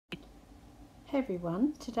Hey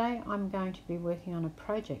everyone, today I'm going to be working on a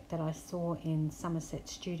project that I saw in Somerset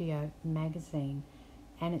Studio magazine,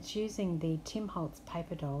 and it's using the Tim Holtz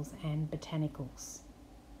paper dolls and botanicals.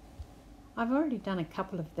 I've already done a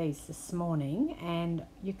couple of these this morning and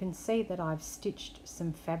you can see that I've stitched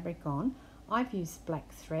some fabric on. I've used black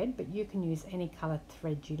thread, but you can use any coloured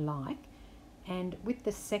thread you like. And with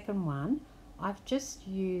the second one, I've just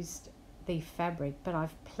used the fabric, but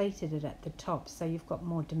I've pleated it at the top so you've got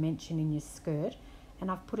more dimension in your skirt,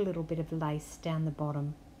 and I've put a little bit of lace down the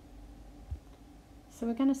bottom. So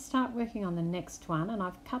we're going to start working on the next one, and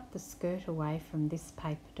I've cut the skirt away from this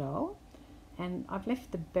paper doll, and I've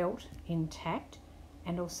left the belt intact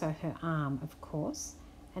and also her arm, of course.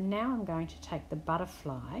 And now I'm going to take the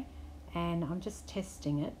butterfly, and I'm just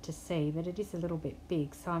testing it to see, but it is a little bit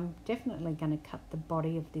big, so I'm definitely going to cut the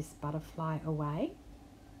body of this butterfly away.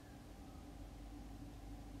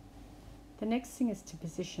 The next thing is to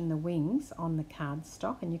position the wings on the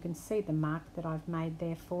cardstock, and you can see the mark that I've made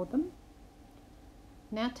there for them.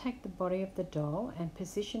 Now take the body of the doll and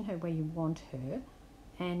position her where you want her,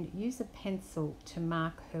 and use a pencil to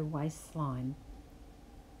mark her waistline.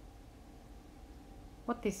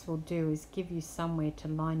 What this will do is give you somewhere to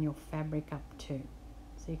line your fabric up to,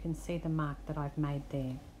 so you can see the mark that I've made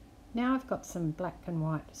there. Now I've got some black and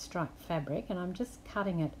white striped fabric, and I'm just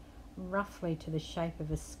cutting it roughly to the shape of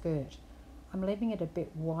a skirt. I'm leaving it a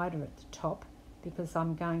bit wider at the top because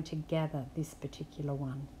I'm going to gather this particular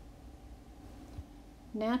one.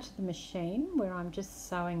 Now to the machine, where I'm just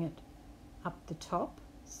sewing it up the top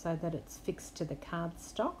so that it's fixed to the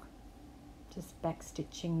cardstock, just back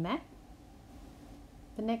stitching that.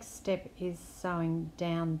 The next step is sewing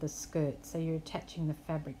down the skirt, so you're attaching the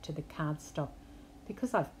fabric to the cardstock.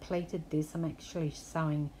 Because I've pleated this, I'm actually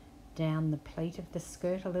sewing down the pleat of the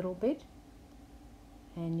skirt a little bit.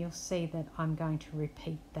 And you'll see that I'm going to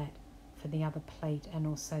repeat that for the other pleat and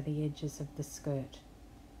also the edges of the skirt.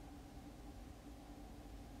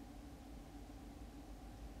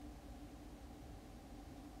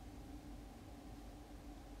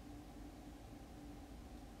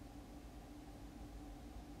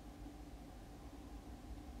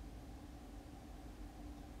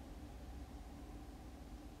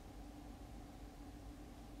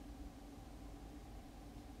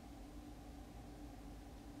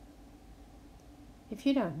 If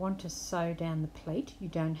you don't want to sew down the pleat, you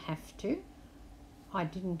don't have to. I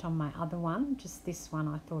didn't on my other one, just this one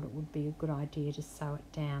I thought it would be a good idea to sew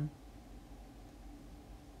it down.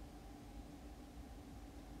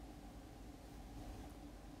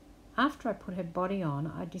 After I put her body on,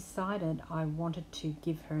 I decided I wanted to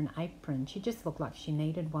give her an apron. She just looked like she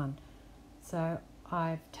needed one. So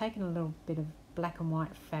I've taken a little bit of black and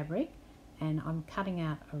white fabric, and I'm cutting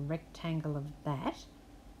out a rectangle of that.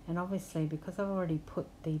 And obviously, because I've already put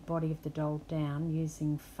the body of the doll down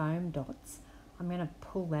using foam dots, I'm going to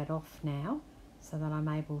pull that off now so that I'm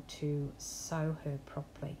able to sew her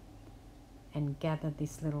properly and gather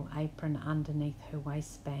this little apron underneath her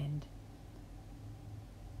waistband.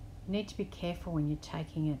 You need to be careful when you're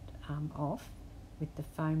taking it off with the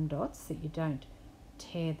foam dots that you don't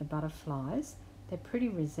tear the butterflies. They're pretty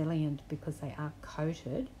resilient because they are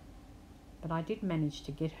coated, but I did manage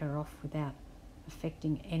to get her off without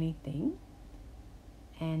affecting anything,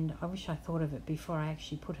 and I wish I thought of it before I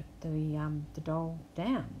actually put the doll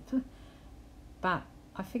down. But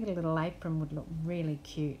I figured a little apron would look really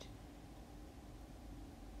cute,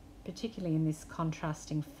 particularly in this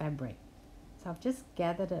contrasting fabric. So I've just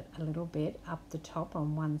gathered it a little bit up the top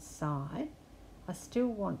on one side. I still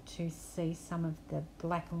want to see some of the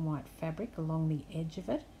black and white fabric along the edge of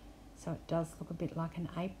it, so it does look a bit like an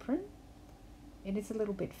apron. It is a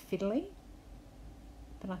little bit fiddly,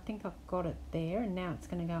 but I think I've got it there, and now it's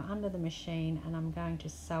going to go under the machine, and I'm going to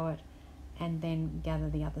sew it and then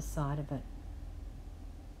gather the other side of it.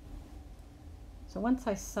 So once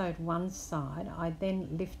I sewed one side, I then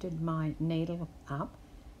lifted my needle up,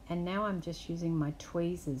 and now I'm just using my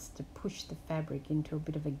tweezers to push the fabric into a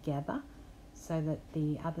bit of a gather so that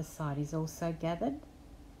the other side is also gathered,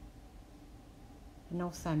 and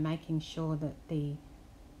also making sure that the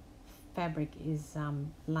fabric is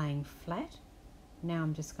laying flat. Now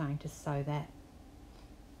I'm just going to sew that.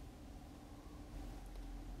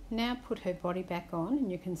 Now put her body back on,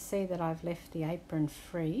 and you can see that I've left the apron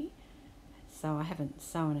free, so I haven't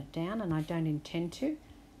sewn it down, and I don't intend to,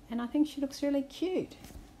 and I think she looks really cute.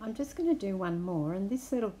 I'm just going to do one more, and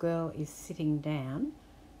this little girl is sitting down,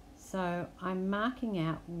 so I'm marking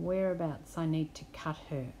out whereabouts I need to cut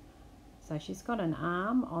her. So she's got an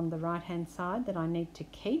arm on the right hand side that I need to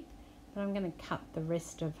keep, but I'm going to cut the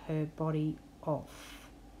rest of her body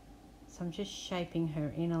off. So I'm just shaping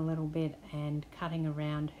her in a little bit and cutting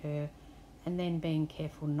around her, and then being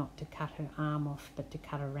careful not to cut her arm off but to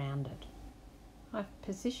cut around it. I've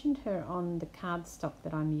positioned her on the cardstock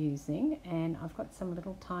that I'm using, and I've got some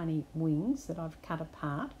little tiny wings that I've cut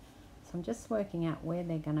apart. So I'm just working out where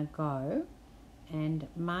they're going to go and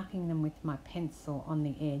marking them with my pencil on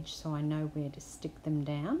the edge so I know where to stick them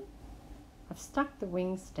down. I've stuck the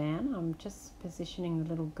wings down. I'm just positioning the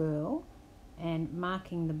little girl and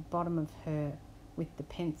marking the bottom of her with the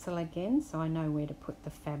pencil again so I know where to put the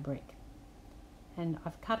fabric. And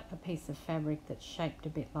I've cut a piece of fabric that's shaped a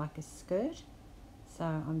bit like a skirt, so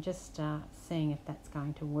I'm just seeing if that's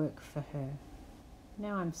going to work for her.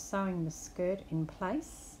 Now I'm sewing the skirt in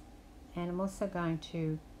place, and I'm also going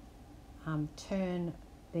to turn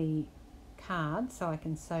the card so I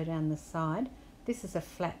can sew down the side. This is a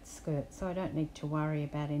flat skirt, so I don't need to worry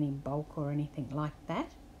about any bulk or anything like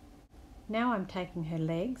that. Now I'm taking her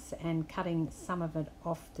legs and cutting some of it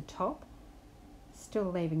off the top, still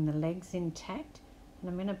leaving the legs intact, and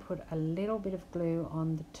I'm going to put a little bit of glue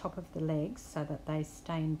on the top of the legs so that they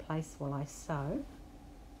stay in place while I sew.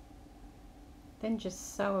 Then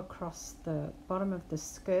just sew across the bottom of the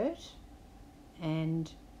skirt, and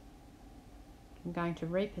I'm going to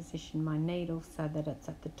reposition my needle so that it's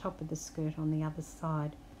at the top of the skirt on the other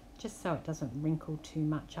side, just so it doesn't wrinkle too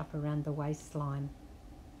much up around the waistline,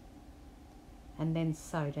 and then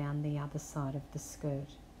sew down the other side of the skirt.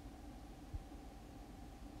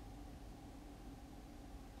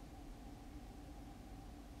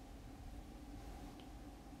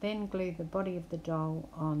 Then glue the body of the doll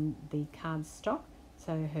on the cardstock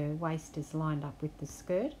so her waist is lined up with the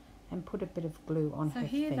skirt, and put a bit of glue on her feet.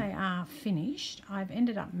 So here they are finished. I've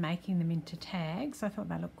ended up making them into tags. I thought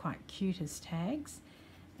they looked quite cute as tags,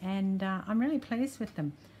 and I'm really pleased with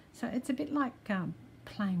them. So it's a bit like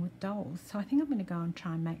playing with dolls. So I think I'm going to go and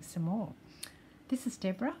try and make some more. This is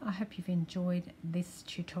Deborah. I hope you've enjoyed this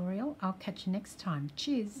tutorial. I'll catch you next time.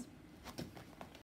 Cheers.